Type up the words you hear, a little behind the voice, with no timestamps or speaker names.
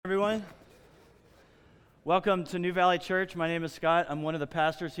Welcome to New Valley Church. My name is Scott. I'm one of the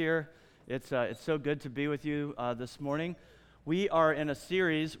pastors here. It's so good to be with you this morning. We are in a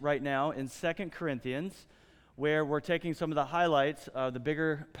series right now in 2 Corinthians where we're taking some of the highlights of the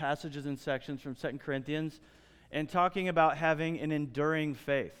bigger passages and sections from 2 Corinthians and talking about having an enduring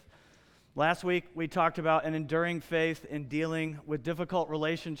faith. Last week we talked about an enduring faith in dealing with difficult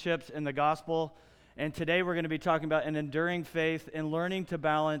relationships in the gospel, and today we're going to be talking about an enduring faith in learning to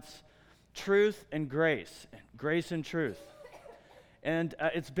balance truth and grace and truth. And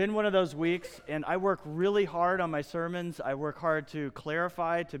it's been one of those weeks, and I work really hard on my sermons. I work hard to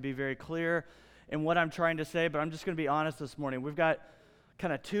clarify, to be very clear in what I'm trying to say, but I'm just going to be honest this morning. We've got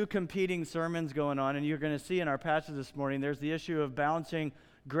kind of two competing sermons going on, and you're going to see in our passage this morning, there's the issue of balancing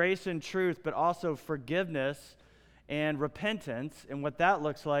grace and truth, but also forgiveness and repentance and what that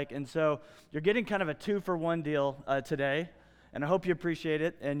looks like. And so you're getting kind of a 2-for-1 deal today. And I hope you appreciate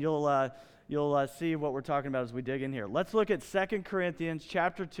it, and you'll see what we're talking about as we dig in here. Let's look at 2 Corinthians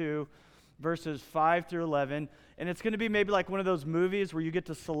chapter 2, verses 5 through 11. And it's going to be maybe like one of those movies where you get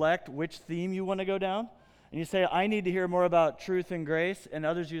to select which theme you want to go down. And you say, I need to hear more about truth and grace. And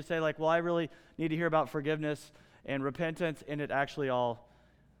others you say, like, well, I really need to hear about forgiveness and repentance. And it actually all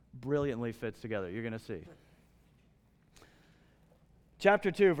brilliantly fits together. You're going to see.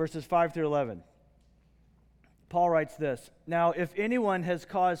 Chapter 2, verses 5 through 11. Paul writes this, "Now, if anyone has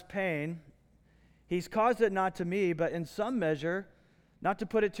caused pain, he's caused it not to me, but in some measure, not to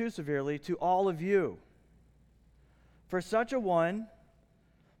put it too severely, to all of you. For such a one,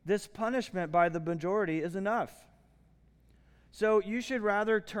 this punishment by the majority is enough. So you should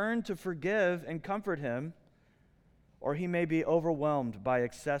rather turn to forgive and comfort him, or he may be overwhelmed by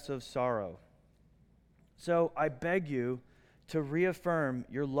excessive sorrow. So I beg you to reaffirm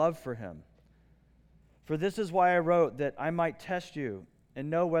your love for him. For this is why I wrote, that I might test you and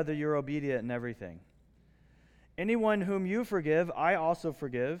know whether you're obedient in everything. Anyone whom you forgive, I also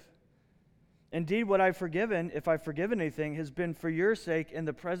forgive. Indeed, what I've forgiven, if I've forgiven anything, has been for your sake in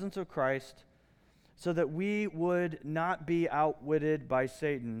the presence of Christ, so that we would not be outwitted by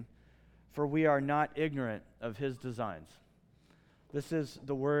Satan, for we are not ignorant of his designs." This is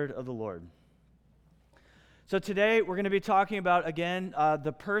the word of the Lord. So today we're going to be talking about, again,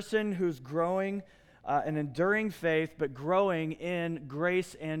 the person who's growing an enduring faith, but growing in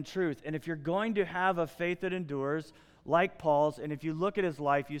grace and truth. And if you're going to have a faith that endures, like Paul's, and if you look at his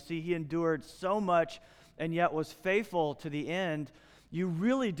life, you see he endured so much and yet was faithful to the end, you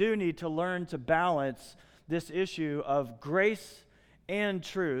really do need to learn to balance this issue of grace and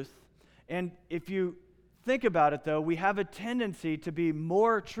truth. And if you think about it, though, we have a tendency to be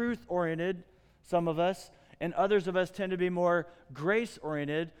more truth-oriented, some of us, and others of us tend to be more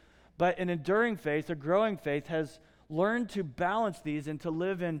grace-oriented. But an enduring faith, a growing faith, has learned to balance these and to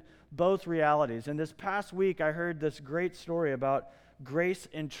live in both realities. And this past week, I heard this great story about grace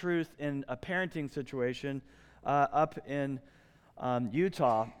and truth in a parenting situation up in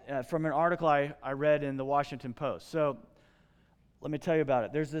Utah from an article I read in the Washington Post. So let me tell you about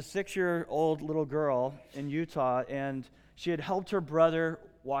it. There's this 6-year-old little girl in Utah, and she had helped her brother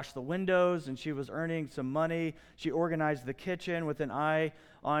wash the windows, and she was earning some money. She organized the kitchen with an eye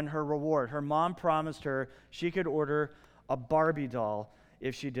on her reward. Her mom promised her she could order a Barbie doll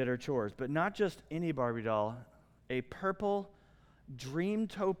if she did her chores, but not just any Barbie doll, a purple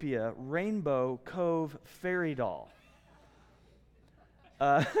Dreamtopia Rainbow Cove fairy doll.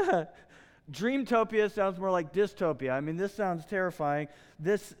 Dreamtopia sounds more like dystopia. I mean, this sounds terrifying.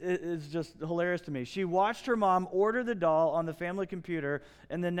 This is just hilarious to me. She watched her mom order the doll on the family computer,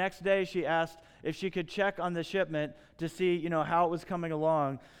 and the next day she asked if she could check on the shipment to see, how it was coming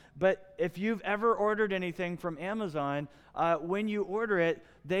along. But if you've ever ordered anything from Amazon, when you order it,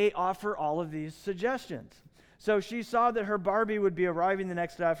 they offer all of these suggestions. So she saw that her Barbie would be arriving the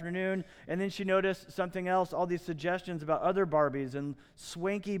next afternoon, and then she noticed something else, all these suggestions about other Barbies and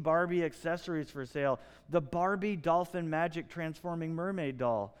swanky Barbie accessories for sale. The Barbie Dolphin Magic Transforming Mermaid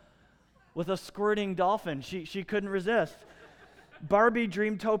doll with a squirting dolphin. She couldn't resist. Barbie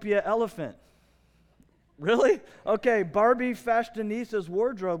Dreamtopia Elephant. Really? Okay, Barbie Fashionista's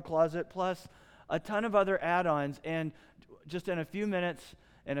Wardrobe Closet, plus a ton of other add-ons, and just in a few minutes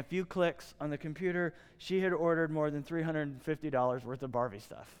and a few clicks on the computer, she had ordered more than $350 worth of Barbie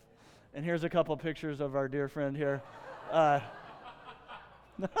stuff. And here's a couple pictures of our dear friend here.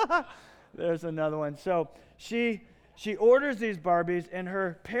 There's another one. So she orders these Barbies, and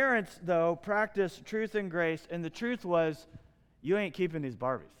her parents, though, practice truth and grace, and the truth was, you ain't keeping these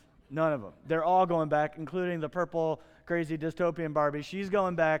Barbies. None of them. They're all going back, including the purple crazy dystopian Barbie. She's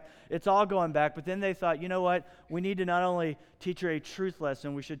going back. It's all going back. But then they thought, you know what? We need to not only teach her a truth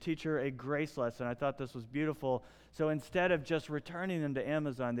lesson, we should teach her a grace lesson. I thought this was beautiful. So instead of just returning them to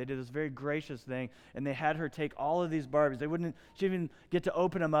Amazon, they did this very gracious thing, and they had her take all of these Barbies. She didn't even get to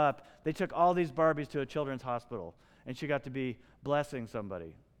open them up. They took all these Barbies to a children's hospital, and she got to be blessing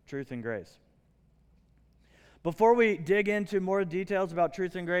somebody. Truth and grace. Before we dig into more details about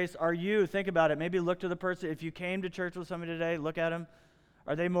truth and grace, think about it, maybe look to the person, if you came to church with somebody today, look at them.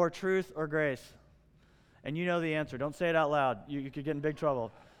 Are they more truth or grace? And you know the answer. Don't say it out loud. You could get in big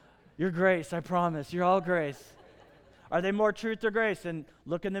trouble. You're grace, I promise. You're all grace. Are they more truth or grace? And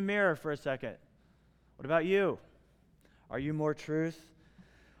look in the mirror for a second. What about you? Are you more truth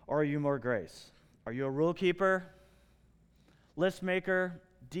or are you more grace? Are you a rule keeper, list maker,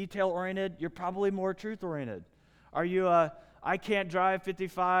 detail-oriented? You're probably more truth-oriented. Are you I can't drive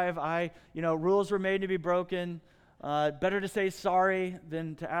 55, rules were made to be broken, better to say sorry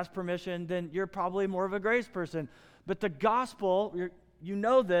than to ask permission, then you're probably more of a grace person. But the gospel, you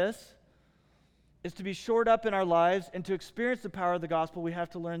know this, is to be shored up in our lives, and to experience the power of the gospel, we have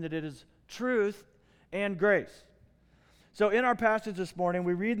to learn that it is truth and grace. So in our passage this morning,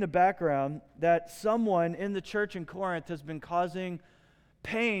 we read in the background that someone in the church in Corinth has been causing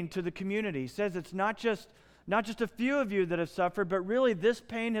pain to the community. He says it's not just a few of you that have suffered, but really this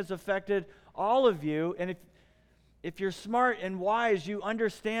pain has affected all of you. And if you're smart and wise, you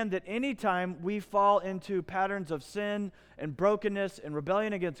understand that anytime we fall into patterns of sin and brokenness and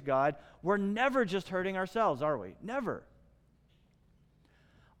rebellion against God, we're never just hurting ourselves, are we? Never.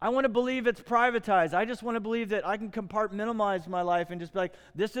 I want to believe it's privatized. I just want to believe that I can compartmentalize my life and just be like,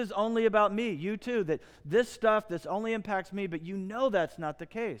 this is only about me. You too, that this only impacts me, but you know that's not the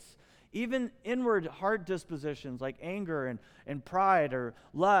case. Even inward heart dispositions like anger and pride or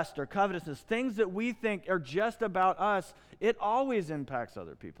lust or covetousness, things that we think are just about us, it always impacts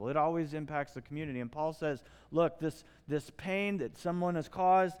other people. It always impacts the community. And Paul says, look, this pain that someone has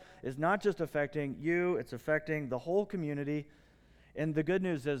caused is not just affecting you, it's affecting the whole community. And the good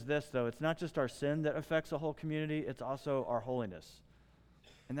news is this, though. It's not just our sin that affects the whole community, it's also our holiness.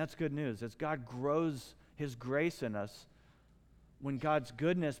 And that's good news. As God grows his grace in us, when God's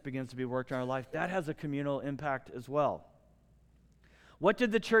goodness begins to be worked in our life, that has a communal impact as well. What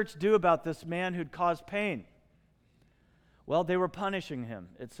did the church do about this man who'd caused pain? Well, they were punishing him,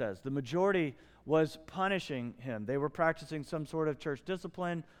 it says. The majority was punishing him. They were practicing some sort of church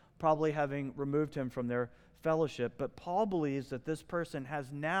discipline, probably having removed him from their fellowship. But Paul believes that this person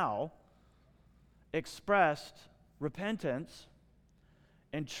has now expressed repentance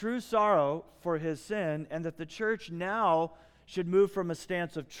and true sorrow for his sin, and that the church now should move from a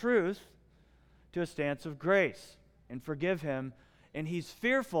stance of truth to a stance of grace and forgive him. And he's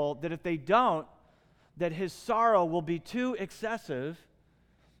fearful that if they don't, that his sorrow will be too excessive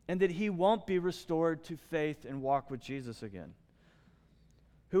and that he won't be restored to faith and walk with Jesus again.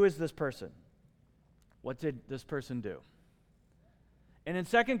 Who is this person? What did this person do? And in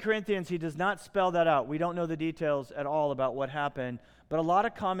 2 Corinthians, he does not spell that out. We don't know the details at all about what happened, but a lot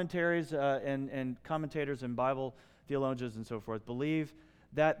of commentaries and commentators and Bible theologians and so forth believe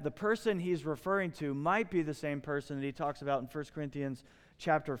that the person he's referring to might be the same person that he talks about in 1 Corinthians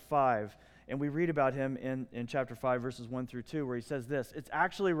chapter 5. And we read about him in chapter 5, verses 1 through 2, where he says this: it's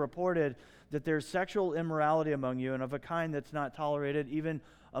actually reported that there's sexual immorality among you, and of a kind that's not tolerated even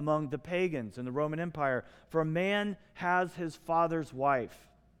among the pagans in the Roman Empire. For a man has his father's wife,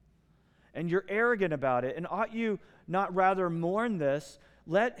 and you're arrogant about it. And ought you not rather mourn this?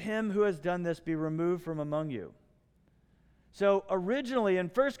 Let him who has done this be removed from among you. So originally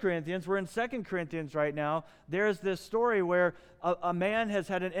in 1 Corinthians, we're in 2 Corinthians right now, there's this story where a man has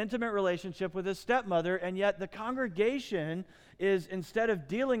had an intimate relationship with his stepmother, and yet the congregation is, instead of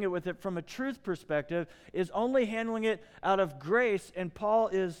dealing with it from a truth perspective, is only handling it out of grace, and Paul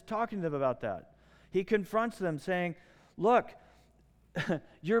is talking to them about that. He confronts them saying, look,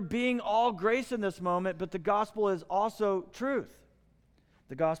 you're being all grace in this moment, but the gospel is also truth.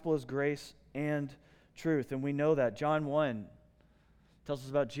 The gospel is grace and truth, and we know that. John 1 tells us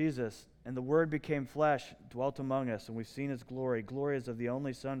about Jesus, and the Word became flesh, dwelt among us, and we've seen his glory. Glory is of the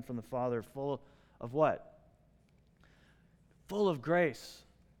only Son from the Father, full of what? Full of grace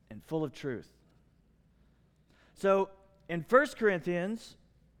and full of truth. So in 1 Corinthians,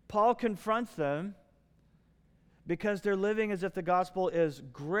 Paul confronts them because they're living as if the gospel is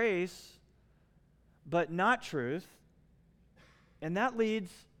grace but not truth, and that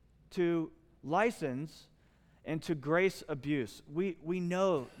leads to license and to grace abuse. We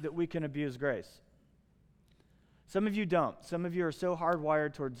know that we can abuse grace. Some of you don't. Some of you are so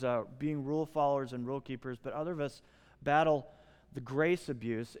hardwired towards being rule followers and rule keepers, but battle the grace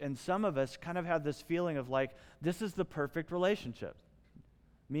abuse, and some of us kind of have this feeling of like, this is the perfect relationship,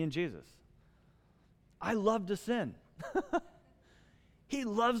 me and Jesus. I love to sin. He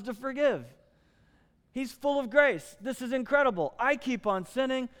loves to forgive. He's full of grace. This is incredible. I keep on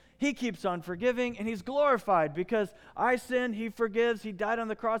sinning. He keeps on forgiving, and he's glorified because I sin, he forgives, he died on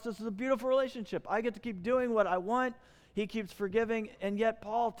the cross. This is a beautiful relationship. I get to keep doing what I want. He keeps forgiving, and yet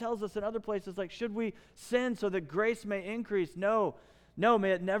Paul tells us in other places, like, should we sin so that grace may increase? No,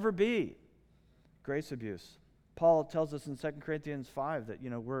 may it never be. Grace abuse. Paul tells us in 2 Corinthians 5 that,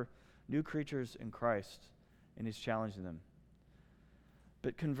 we're new creatures in Christ, and he's challenging them.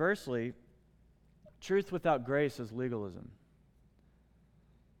 But conversely, truth without grace is legalism.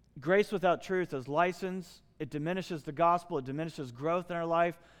 Grace without truth is license. It diminishes the gospel. It diminishes growth in our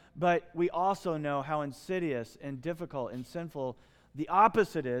life. But we also know how insidious and difficult and sinful the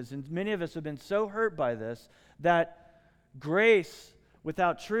opposite is. And many of us have been so hurt by this that grace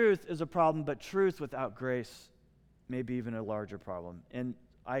without truth is a problem, but truth without grace may be even a larger problem. And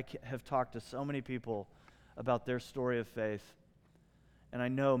I have talked to so many people about their story of faith, and I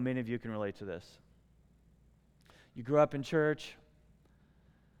know many of you can relate to this. You grew up in church,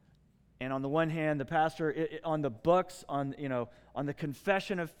 and on the one hand, the pastor, on the books, on the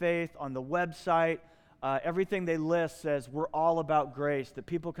confession of faith, on the website, everything they list says we're all about grace, that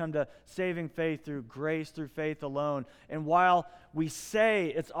people come to saving faith through grace, through faith alone. And while we say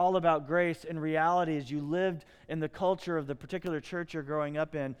it's all about grace, in reality, as you lived in the culture of the particular church you're growing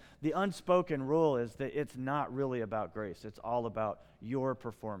up in, the unspoken rule is that it's not really about grace. It's all about your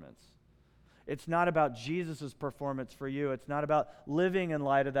performance. It's not about Jesus' performance for you. It's not about living in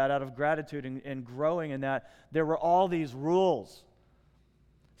light of that, out of gratitude and growing in that. There were all these rules,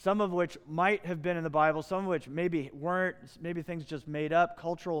 some of which might have been in the Bible, some of which maybe weren't, maybe things just made up,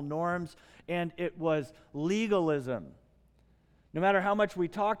 cultural norms, and it was legalism. No matter how much we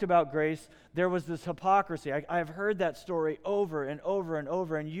talked about grace, there was this hypocrisy. I've heard that story over and over and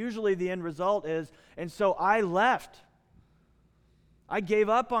over, and usually the end result is, and so I left. I gave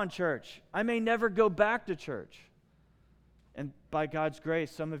up on church. I may never go back to church. And by God's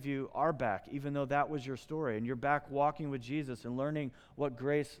grace, some of you are back, even though that was your story, and you're back walking with Jesus and learning what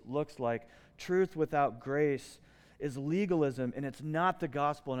grace looks like. Truth without grace is legalism, and it's not the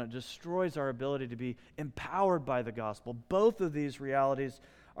gospel, and it destroys our ability to be empowered by the gospel. Both of these realities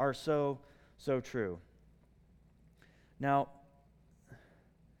are so true. Now,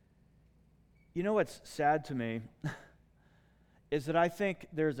 you know what's sad to me is that I think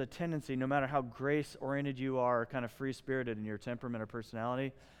there's a tendency, no matter how grace-oriented you are, kind of free-spirited in your temperament or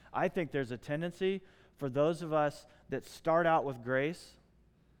personality, I think there's a tendency for those of us that start out with grace,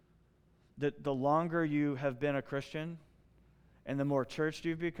 that the longer you have been a Christian and the more churched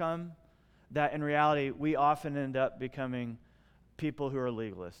you've become, that in reality, we often end up becoming people who are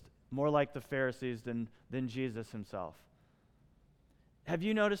legalist, more like the Pharisees than Jesus himself. Have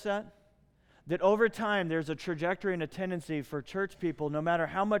you noticed that? That over time, there's a trajectory and a tendency for church people, no matter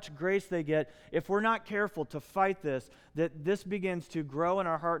how much grace they get, if we're not careful to fight this, that this begins to grow in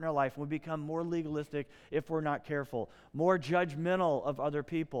our heart and our life, and we become more legalistic if we're not careful, more judgmental of other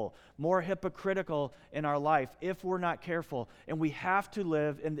people, more hypocritical in our life if we're not careful. And we have to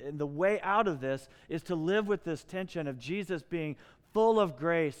live, and the way out of this is to live with this tension of Jesus being full of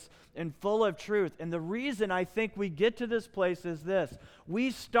grace and full of truth. And the reason I think we get to this place is this.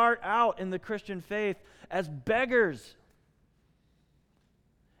 We start out in the Christian faith as beggars.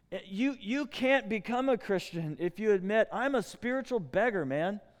 You can't become a Christian if you admit, I'm a spiritual beggar,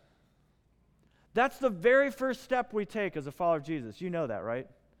 man. That's the very first step we take as a follower of Jesus. You know that, right?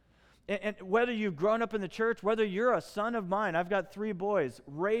 And whether you've grown up in the church, whether you're a son of mine, I've got 3 boys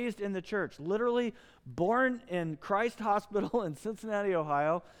raised in the church, literally born in Christ Hospital in Cincinnati,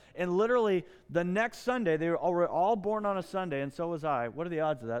 Ohio, and literally the next Sunday, they were all born on a Sunday, and so was I. What are the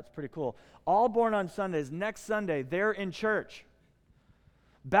odds of that? It's pretty cool. All born on Sundays. Next Sunday, they're in church.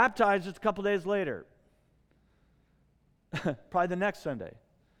 Baptized just a couple days later. Probably the next Sunday.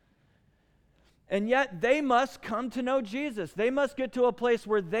 And yet they must come to know Jesus. They must get to a place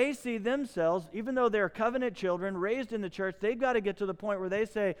where they see themselves, even though they're covenant children raised in the church, they've got to get to the point where they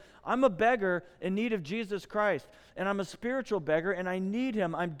say, I'm a beggar in need of Jesus Christ, and I'm a spiritual beggar, and I need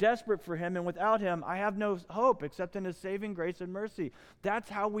him. I'm desperate for him, and without him, I have no hope except in his saving grace and mercy. That's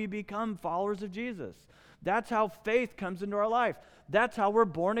how we become followers of Jesus. That's how faith comes into our life. That's how we're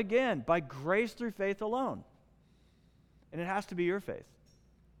born again, by grace through faith alone. And it has to be your faith.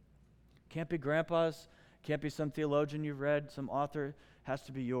 Can't be grandpa's, can't be some theologian you've read, some author. Has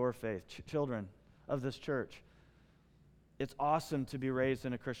to be your faith. Children of this church, it's awesome to be raised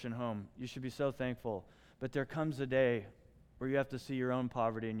in a Christian home. You should be so thankful. But there comes a day where you have to see your own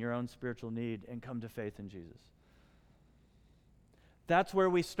poverty and your own spiritual need and come to faith in Jesus. That's where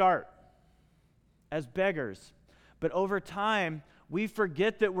we start, as beggars. But over time, we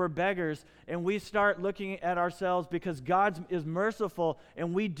forget that we're beggars, and we start looking at ourselves because God is merciful,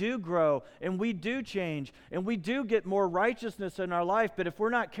 and we do grow, and we do change, and we do get more righteousness in our life. But if we're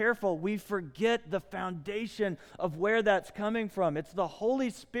not careful, we forget the foundation of where that's coming from. It's the Holy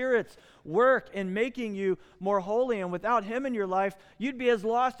Spirit's work in making you more holy, and without Him in your life, you'd be as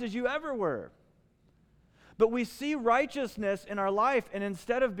lost as you ever were. But we see righteousness in our life, and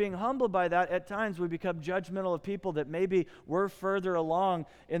instead of being humbled by that, at times we become judgmental of people that maybe we're further along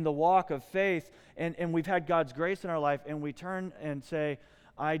in the walk of faith, and we've had God's grace in our life, and we turn and say,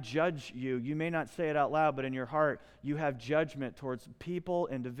 I judge you. You may not say it out loud, but in your heart, you have judgment towards people,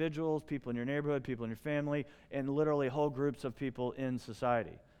 individuals, people in your neighborhood, people in your family, and literally whole groups of people in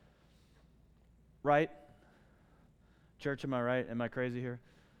society. Right? Church, am I right? Am I crazy here?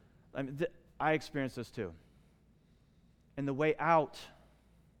 I experienced this too. And the way out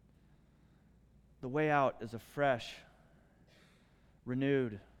is a fresh,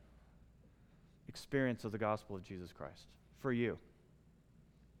 renewed experience of the gospel of Jesus Christ for you.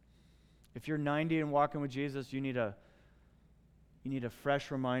 If you're 90 and walking with Jesus, you need a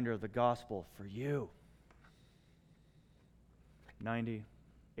fresh reminder of the gospel for you. 90,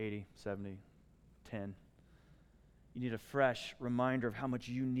 80, 70, 10. You need a fresh reminder of how much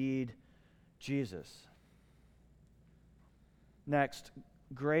you need Jesus. Next,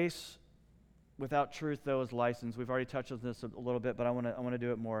 grace without truth, though, is license. We've already touched on this a little bit, but I want to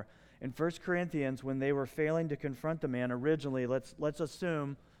do it more. In 1 Corinthians, when they were failing to confront the man originally, let's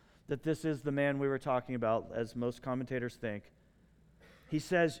assume that this is the man we were talking about, as most commentators think. He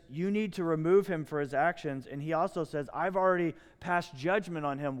says, you need to remove him for his actions, and he also says, I've already passed judgment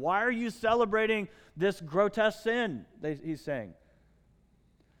on him. Why are you celebrating this grotesque sin? He's saying.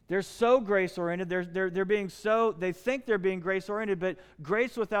 They're so grace-oriented. They're being so, they think they're being grace-oriented, but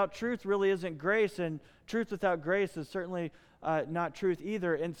grace without truth really isn't grace, and truth without grace is certainly not truth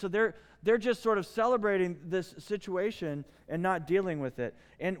either. And so they're just sort of celebrating this situation and not dealing with it.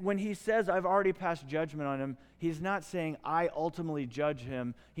 And when he says, I've already passed judgment on him, he's not saying, I ultimately judge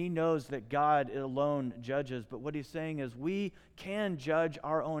him. He knows that God alone judges. But what he's saying is we can judge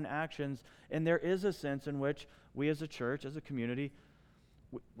our own actions, and there is a sense in which we as a church, as a community,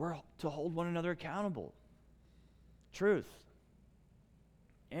 we're to hold one another accountable. Truth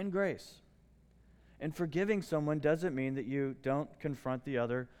and grace. And forgiving someone doesn't mean that you don't confront the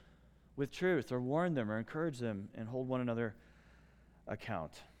other with truth or warn them or encourage them and hold one another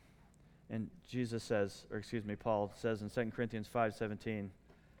account. And Paul says in 2 Corinthians 5:17,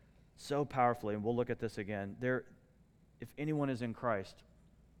 so powerfully, and we'll look at this again, if anyone is in Christ,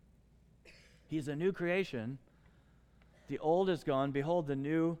 he's a new creation. The old is gone. Behold, the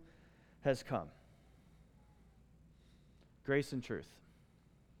new has come. Grace and truth.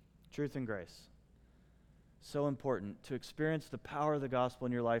 Truth and grace. So important to experience the power of the gospel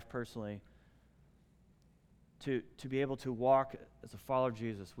in your life personally. To be able to walk as a follower of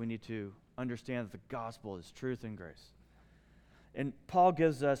Jesus, we need to understand that the gospel is truth and grace. And Paul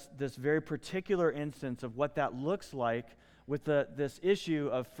gives us this very particular instance of what that looks like with this issue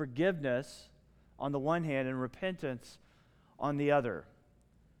of forgiveness on the one hand and repentance on the other.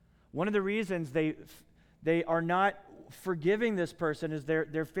 One of the reasons they are not forgiving this person is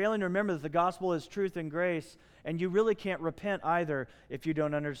they're failing to remember that the gospel is truth and grace, and you really can't repent either if you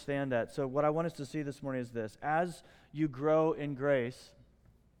don't understand that. So what I want us to see this morning is this. As you grow in grace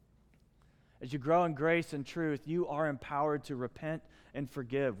and truth, you are empowered to repent and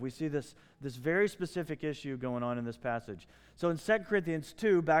forgive. We see this very specific issue going on in this passage. So in 2 Corinthians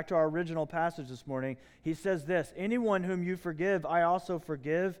 2, back to our original passage this morning, he says this, anyone whom you forgive, I also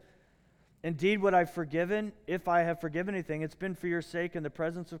forgive. Indeed, what I've forgiven, if I have forgiven anything, it's been for your sake in the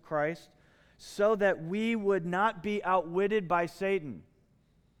presence of Christ, so that we would not be outwitted by Satan.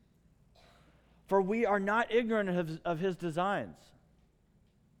 For we are not ignorant of his designs.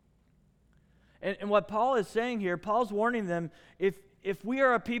 And what Paul is saying here, Paul's warning them, if we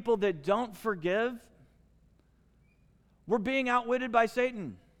are a people that don't forgive, we're being outwitted by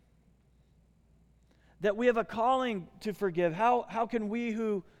Satan. That we have a calling to forgive. How can we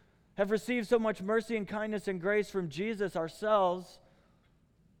who have received so much mercy and kindness and grace from Jesus ourselves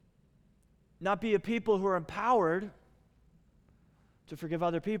not be a people who are empowered to forgive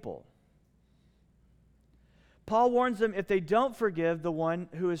other people? Paul warns them if they don't forgive the one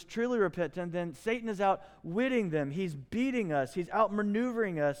who is truly repentant, then Satan is outwitting them. He's beating us. He's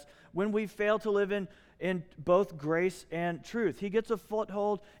outmaneuvering us when we fail to live in both grace and truth. He gets a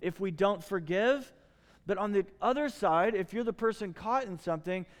foothold if we don't forgive. But on the other side, if you're the person caught in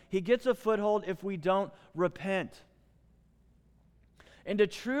something, he gets a foothold if we don't repent. And to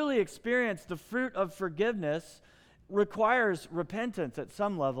truly experience the fruit of forgiveness requires repentance at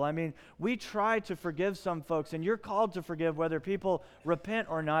some level. I mean, we try to forgive some folks, and you're called to forgive whether people repent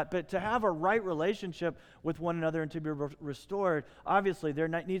or not, but to have a right relationship with one another and to be restored, obviously there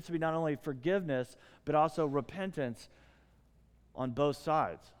needs to be not only forgiveness, but also repentance on both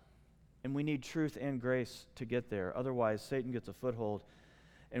sides. And we need truth and grace to get there. Otherwise, Satan gets a foothold,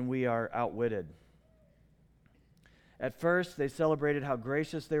 and we are outwitted. At first, they celebrated how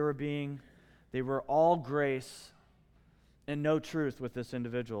gracious they were being. They were all grace and no truth with this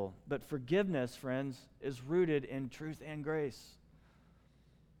individual. But forgiveness, friends, is rooted in truth and grace.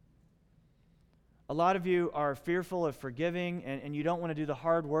 A lot of you are fearful of forgiving, and you don't want to do the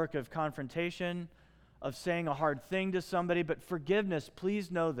hard work of confrontation, of saying a hard thing to somebody. But forgiveness,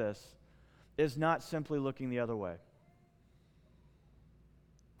 please know this, is not simply looking the other way.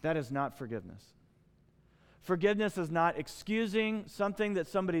 That is not forgiveness. Forgiveness is not excusing something that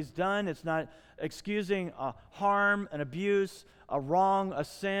somebody's done. It's not excusing a harm, an abuse, a wrong, a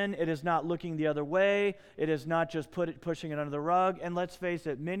sin. It is not looking the other way. It is not just pushing it under the rug. And let's face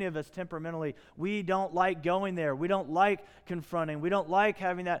it, many of us temperamentally, we don't like going there. We don't like confronting. We don't like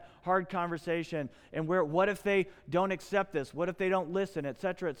having that hard conversation. And what if they don't accept this? What if they don't listen, et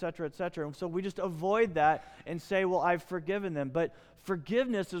cetera, et cetera, et cetera? And so we just avoid that and say, well, I've forgiven them. But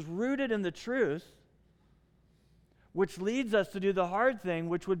forgiveness is rooted in the truth, which leads us to do the hard thing,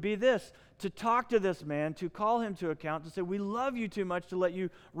 which would be this: to talk to this man, to call him to account, to say, we love you too much to let you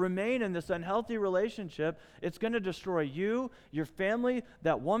remain in this unhealthy relationship. It's going to destroy you, your family,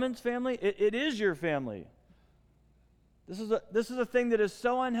 that woman's family. It is your family. This is a thing that is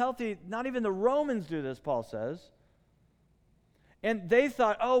so unhealthy. Not even the Romans do this, Paul says. And they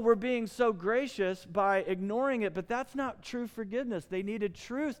thought, oh, we're being so gracious by ignoring it, but that's not true forgiveness. They needed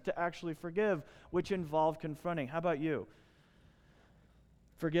truth to actually forgive, which involved confronting. How about you?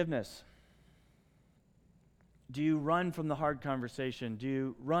 Forgiveness. Do you run from the hard conversation? Do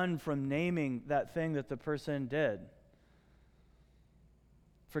you run from naming that thing that the person did?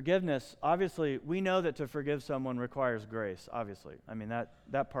 Forgiveness, obviously, we know that to forgive someone requires grace, obviously. I mean,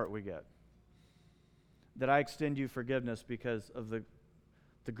 that part we get. That I extend you forgiveness because of the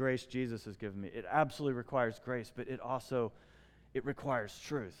grace Jesus has given me. It absolutely requires grace, but it requires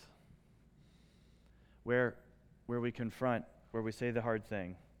truth. Where we confront, where we say the hard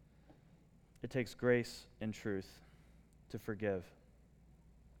thing, it takes grace and truth to forgive.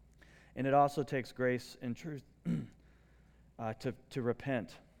 And it also takes grace and truth to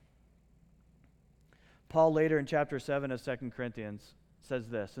repent. Paul later in chapter 7 of 2 Corinthians says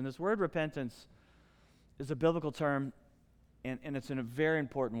this, and this word repentance is a biblical term, and it's a very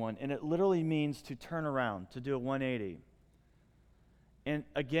important one, and it literally means to turn around, to do a 180. And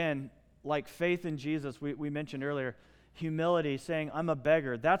again, like faith in Jesus, we mentioned earlier, humility, saying, I'm a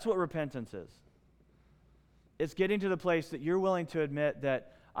beggar. That's what repentance is. It's getting to the place that you're willing to admit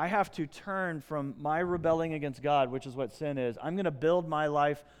that I have to turn from my rebelling against God, which is what sin is. I'm going to build my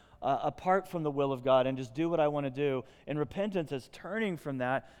life apart from the will of God and just do what I want to do. And repentance is turning from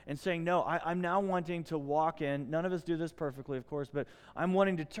that and saying, no, I'm now wanting to walk in. None of us do this perfectly, of course, but I'm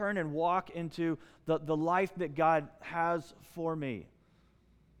wanting to turn and walk into the life that God has for me.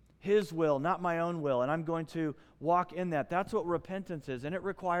 His will, not my own will, and I'm going to walk in that. That's what repentance is, and it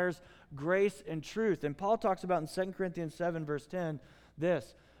requires grace and truth. And Paul talks about in 2 Corinthians 7, verse 10,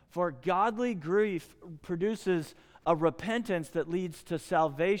 this: for godly grief produces a repentance that leads to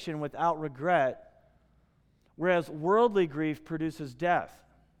salvation without regret, whereas worldly grief produces death.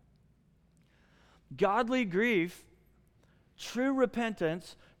 Godly grief, true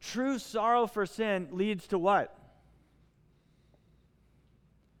repentance, true sorrow for sin leads to what?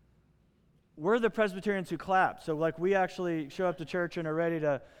 We're the Presbyterians who clap. So like we actually show up to church and are ready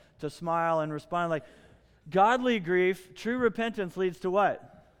to smile and respond. Like godly grief, true repentance leads to what?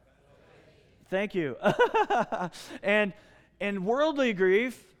 Thank you. and worldly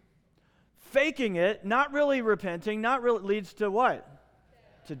grief, faking it, not really repenting, not really, leads to what?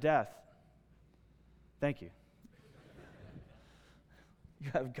 To death. Thank you. You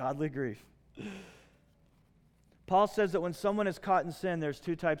have godly grief. Paul says that when someone is caught in sin, there's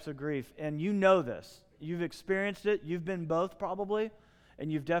two types of grief, and you know this. You've experienced it. You've been both probably,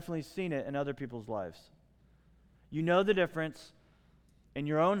 and you've definitely seen it in other people's lives. You know the difference in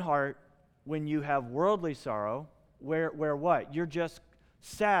your own heart when you have worldly sorrow, where what? You're just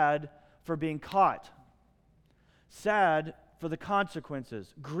sad for being caught. Sad for the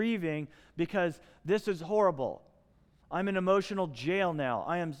consequences. Grieving because this is horrible. I'm in emotional jail now.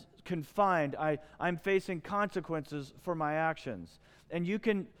 I am confined. I'm facing consequences for my actions. And you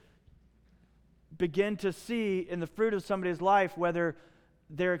can begin to see in the fruit of somebody's life whether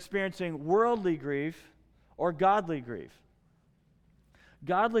they're experiencing worldly grief or godly grief.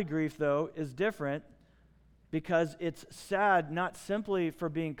 Godly grief, though, is different because it's sad not simply for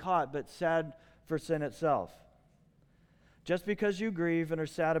being caught, but sad for sin itself. Just because you grieve and are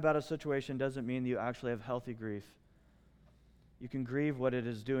sad about a situation doesn't mean that you actually have healthy grief. You can grieve what it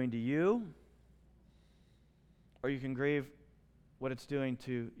is doing to you, or you can grieve what it's doing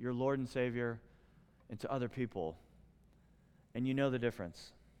to your Lord and Savior and to other people. And you know the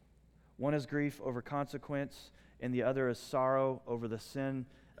difference. One is grief over consequence, and the other is sorrow over the sin,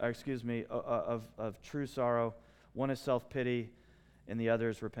 of true sorrow. One is self-pity, and the other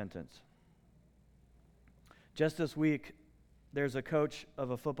is repentance. Just this week, there's a coach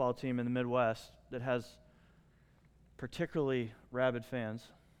of a football team in the Midwest that has particularly rabid fans.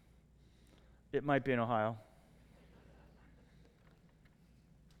 It might be in Ohio.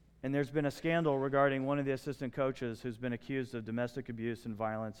 And there's been a scandal regarding one of the assistant coaches who's been accused of domestic abuse and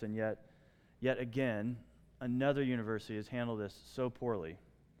violence, and yet again, another university has handled this so poorly.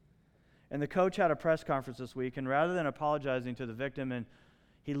 And the coach had a press conference this week, and rather than apologizing to the victim, and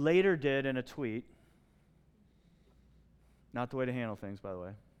he later did in a tweet, not the way to handle things, by the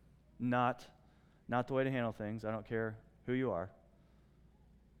way, not the way to handle things, I don't care who you are.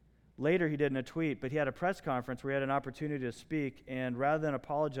 Later he did in a tweet, but he had a press conference where he had an opportunity to speak, and rather than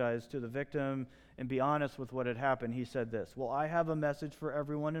apologize to the victim and be honest with what had happened, he said this: "Well, I have a message for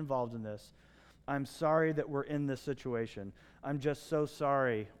everyone involved in this. I'm sorry that we're in this situation. I'm just so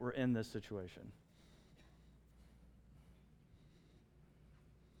sorry we're in this situation."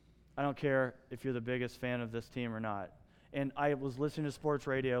 I don't care if you're the biggest fan of this team or not. And I was listening to sports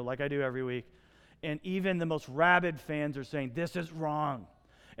radio like I do every week, and even the most rabid fans are saying, "This is wrong."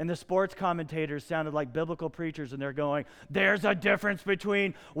 And the sports commentators sounded like biblical preachers, and they're going, "There's a difference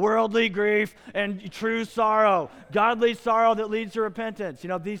between worldly grief and true sorrow, godly sorrow that leads to repentance."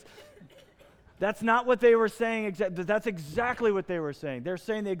 That's not what they were saying, but that's exactly what they were saying. They're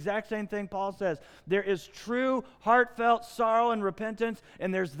saying the exact same thing Paul says. There is true, heartfelt sorrow and repentance,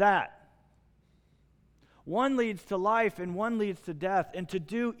 and there's that. One leads to life, and one leads to death. And to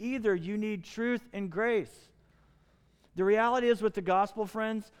do either, you need truth and grace. The reality is with the gospel,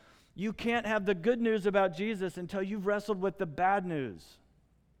 friends, you can't have the good news about Jesus until you've wrestled with the bad news.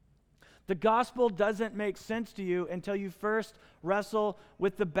 The gospel doesn't make sense to you until you first wrestle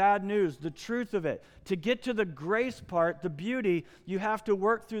with the bad news, the truth of it. To get to the grace part, the beauty, you have to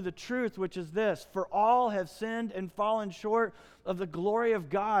work through the truth, which is this: for all have sinned and fallen short of the glory of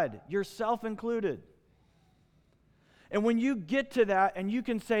God, yourself included. And when you get to that and you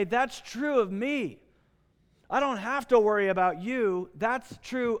can say, "That's true of me. I don't have to worry about you. That's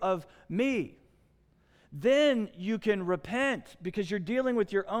true of me." Then you can repent because you're dealing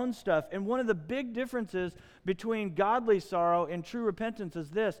with your own stuff. And one of the big differences between godly sorrow and true repentance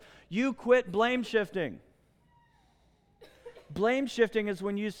is this: you quit blame shifting. Blame shifting is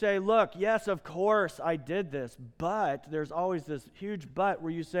when you say, "Look, yes, of course I did this," but there's always this huge but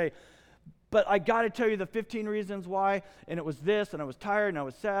where you say, "But I got to tell you the 15 reasons why, and it was this, and I was tired, and I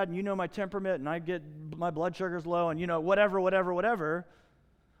was sad, and you know my temperament, and I get my blood sugar's low, and whatever.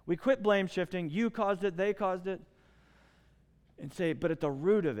 We quit blame shifting. You caused it, they caused it. And say, but at the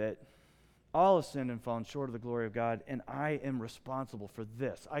root of it, all have sinned and fallen short of the glory of God, and I am responsible for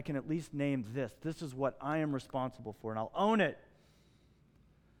this. I can at least name this. This is what I am responsible for, and I'll own it.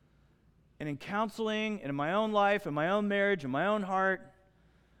 And in counseling, and in my own life, in my own marriage, in my own heart,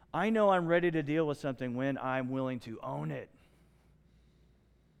 I know I'm ready to deal with something when I'm willing to own it.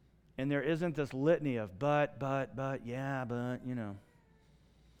 And there isn't this litany of but, you know.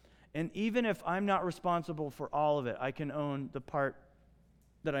 And even if I'm not responsible for all of it, I can own the part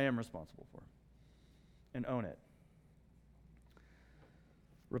that I am responsible for and own it.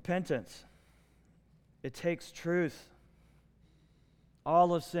 Repentance. It takes truth.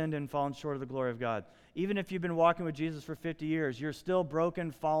 All have sinned and fallen short of the glory of God. Even if you've been walking with Jesus for 50 years, you're still broken,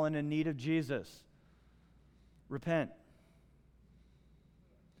 fallen, in need of Jesus. Repent.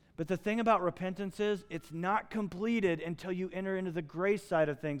 But the thing about repentance is, it's not completed until you enter into the grace side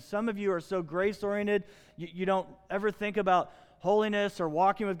of things. Some of you are so grace-oriented, you don't ever think about holiness or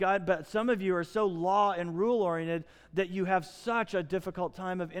walking with God, but some of you are so law and rule-oriented that you have such a difficult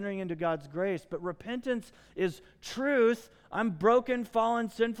time of entering into God's grace. But repentance is truth. I'm broken, fallen,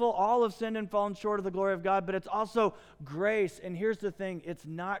 sinful. All have sinned and fallen short of the glory of God, but it's also grace. And here's the thing, it's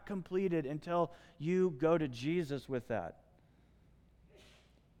not completed until you go to Jesus with that.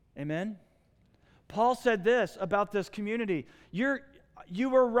 Amen? Paul said this about this community: You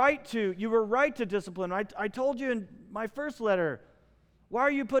were right to discipline. I told you in my first letter, why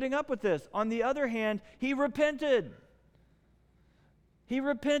are you putting up with this? On the other hand, he repented. He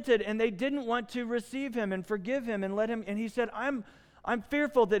repented, and they didn't want to receive him and forgive him and let him. And he said, I'm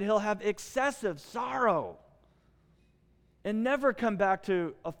fearful that he'll have excessive sorrow and never come back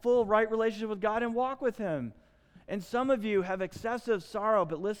to a full right relationship with God and walk with him. And some of you have excessive sorrow,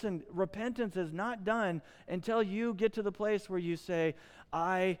 but listen, repentance is not done until you get to the place where you say,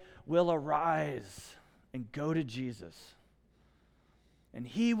 I will arise and go to Jesus. And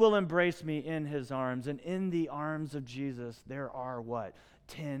he will embrace me in his arms. And in the arms of Jesus, there are what?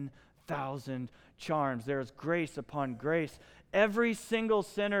 10,000 charms. There's grace upon grace. Every single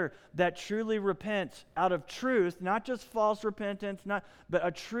sinner that truly repents out of truth, not just false repentance, but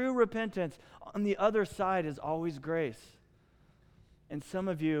a true repentance, on the other side is always grace. And some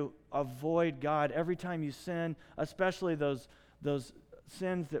of you avoid God every time you sin, especially those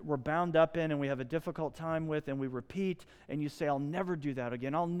sins that we're bound up in and we have a difficult time with, and we repeat, and you say, I'll never do that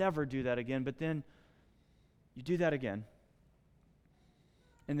again, I'll never do that again, but then you do that again.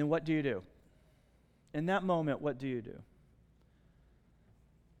 And then what do you do? In that moment, what do you do?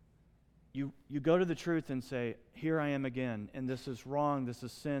 You go to the truth and say, here I am again, and this is wrong, this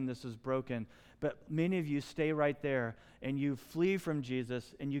is sin, this is broken. But many of you stay right there, and you flee from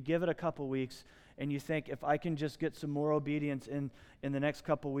Jesus, and you give it a couple weeks, and you think, if I can just get some more obedience in the next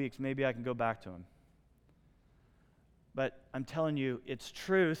couple weeks, maybe I can go back to him. But I'm telling you, it's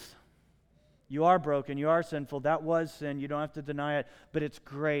truth. You are broken, you are sinful, that was sin, you don't have to deny it, but it's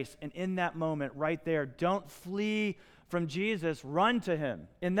grace. And in that moment, right there, don't flee from Jesus, run to him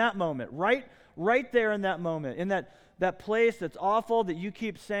in that moment, right there in that moment, in that place that's awful that you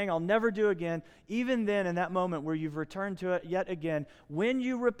keep saying, I'll never do again. Even then, in that moment where you've returned to it yet again, when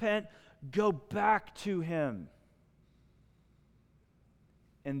you repent, go back to him.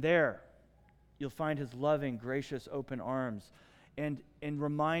 And there, you'll find his loving, gracious, open arms and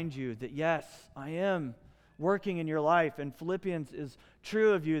remind you that, yes, I am working in your life. And Philippians is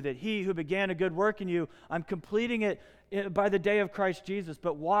true of you, that he who began a good work in you, I'm completing it by the day of Christ Jesus.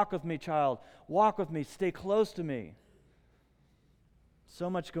 But walk with me, child. Walk with me. Stay close to me. So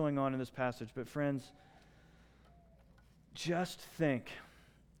much going on in this passage. But friends, just think,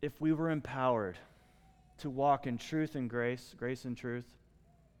 if we were empowered to walk in truth and grace and truth,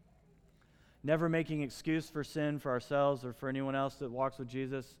 never making excuse for sin for ourselves or for anyone else that walks with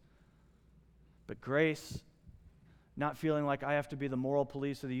Jesus, but grace, not feeling like I have to be the moral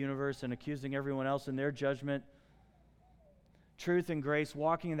police of the universe and accusing everyone else in their judgment. Truth and grace,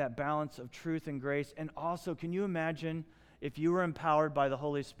 walking in that balance of truth and grace. And also, can you imagine if you were empowered by the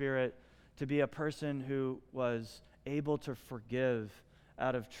Holy Spirit to be a person who was able to forgive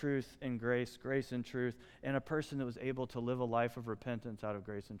out of truth and grace and truth, and a person that was able to live a life of repentance out of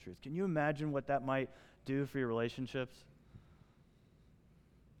grace and truth? Can you imagine what that might do for your relationships?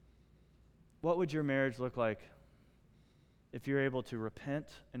 What would your marriage look like if you're able to repent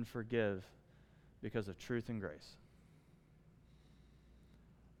and forgive because of truth and grace?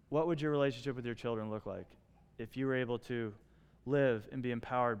 What would your relationship with your children look like if you were able to live and be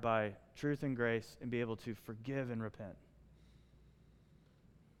empowered by truth and grace and be able to forgive and repent?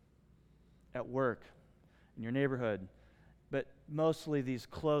 At work, in your neighborhood, but mostly these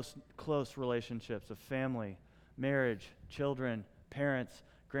close relationships of family, marriage, children, parents,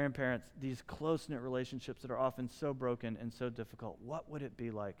 grandparents, these close-knit relationships that are often so broken and so difficult. What would it be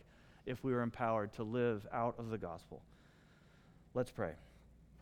like if we were empowered to live out of the gospel? Let's pray.